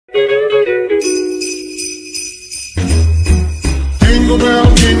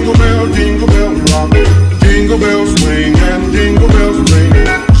jingle bell rock. Jingle bells swing and jingle bells ring.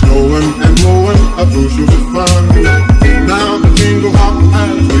 Snowing and blowing a bushel of fun. Now the jingle hop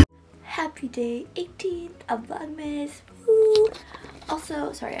has begun. Happy day 18th of Vlogmas. Woo!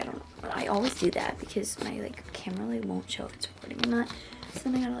 Also, sorry, I always do that because my camera won't show if it's recording or not. So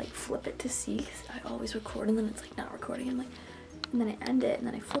then I gotta flip it to see because I always record and then it's not recording. And then I end it and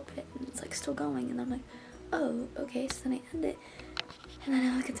then I flip it and it's still going and then I'm like, oh, okay. So then I end it and then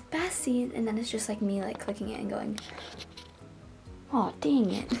I look at the best scene and then it's just me clicking it and going, oh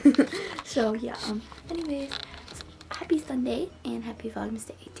dang it. So yeah. Anyways, so happy Sunday and happy Vlogmas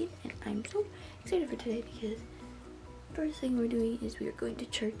Day 18th, and I'm so excited for today because first thing we're doing is we are going to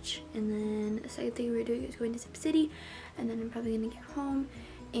church, and then the second thing we're doing is going to Zip City, and then I'm probably gonna get home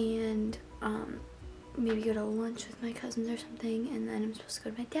and maybe go to lunch with my cousins or something, and then I'm supposed to go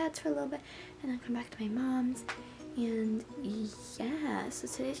to my dad's for a little bit and then come back to my mom's. And yeah, so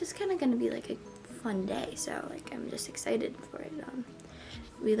today's just kind of gonna be a fun day, so I'm just excited for it.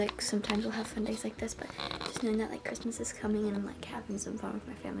 We sometimes we'll have fun days like this, but just knowing that Christmas is coming and I'm having some fun with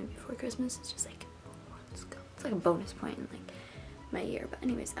my family before Christmas, it's just let's go. It's a bonus point in my year. But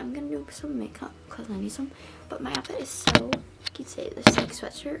anyways, I'm gonna do some makeup because I need some. But my outfit is so cute today. This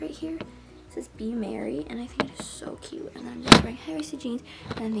sweatshirt right here, it says "Be Merry," and I think it is so cute. And then I'm just wearing high-waisted jeans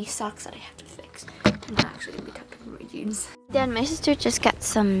and then these socks that I have to fix. I'm not actually gonna be tucked over my jeans. Dad, my sister just got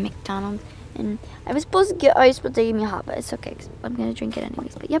some McDonald's, and I was supposed to get ice, but they gave me hot. But it's okay because I'm gonna drink it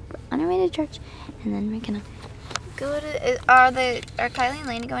anyways. But yep, on our way to church, and then we're gonna go to. Are Kylie and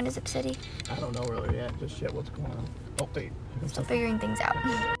Lainey going to Zip City? I don't know really yet, just yet what's going on. Oh, wait. Still figuring things out.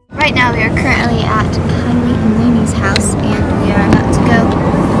 Right now we are currently at Kylie and Lainey's house, and we are about to go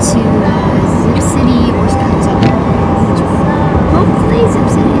to Zip City or Skyzone. Hopefully Zip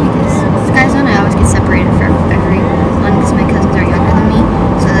City, because Skyzone I always get separated from everyone because my cousins are younger than me,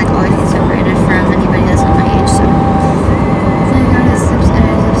 so I always get separated from anybody that's not my age. So hopefully we go to Zip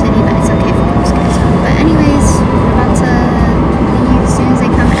City, but it's okay if we go to Skyzone. But anyways, we're about to leave as soon as they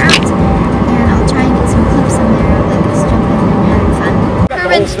come out, and I'll try and get some clips in there of us jumping and having fun.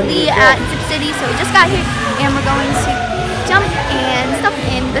 Currently at Zip City, so we just got here and we're going to jump and stuff,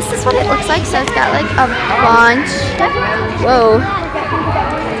 and this is what it looks like. So it's got a bunch, whoa,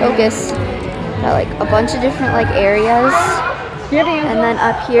 focus, got a bunch of different areas, and then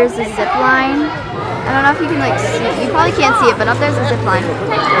up here's the zip line. I don't know if you can see it. You probably can't see it, but up there's a zip line,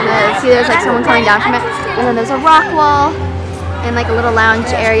 and then see there's someone coming down from it, and then there's a rock wall and a little lounge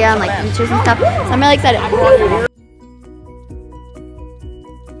area and bleachers and stuff. So I'm really excited.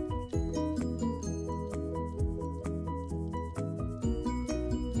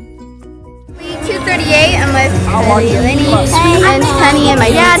 2:38. I'm with Lenny and Penny and my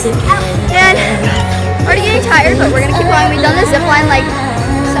dad. And we're already getting tired, but we're gonna keep going. We've done the zip line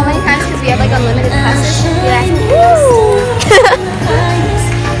so many times because we have unlimited passes. Yeah.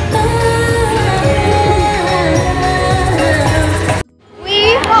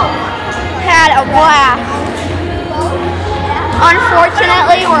 We had a blast.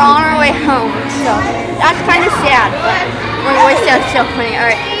 Unfortunately, we're on our way home, so that's kind of sad, but we're always still funny. All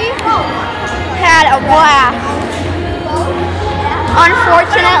right. Had a blast.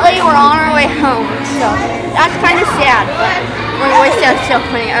 Unfortunately, we're on our way home, so that's kind of sad, but we're always still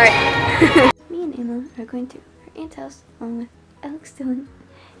funny. All right. Me and Emma are going to our aunt's house along with Alex Dillon,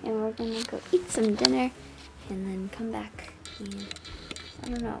 and we're gonna go eat some dinner and then come back. And I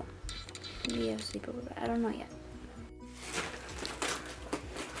don't know. Maybe have a sleepover, but I don't know yet.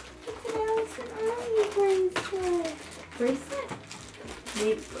 It's an bracelet. Bracelet?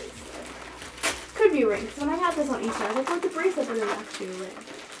 Maybe bracelet. Could be ring, because when I had this on Easter, I was like, the bracelet, but it was actually a ring.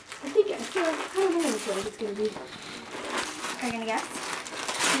 I don't know what it's going to be. Are you going to guess?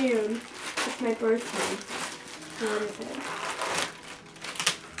 June. It's my birthday. What is it?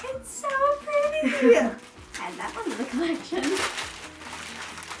 It's so pretty! And that was the collection.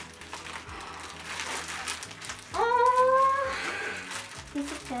 Oh!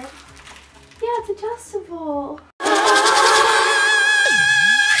 Is it good? Yeah, it's adjustable.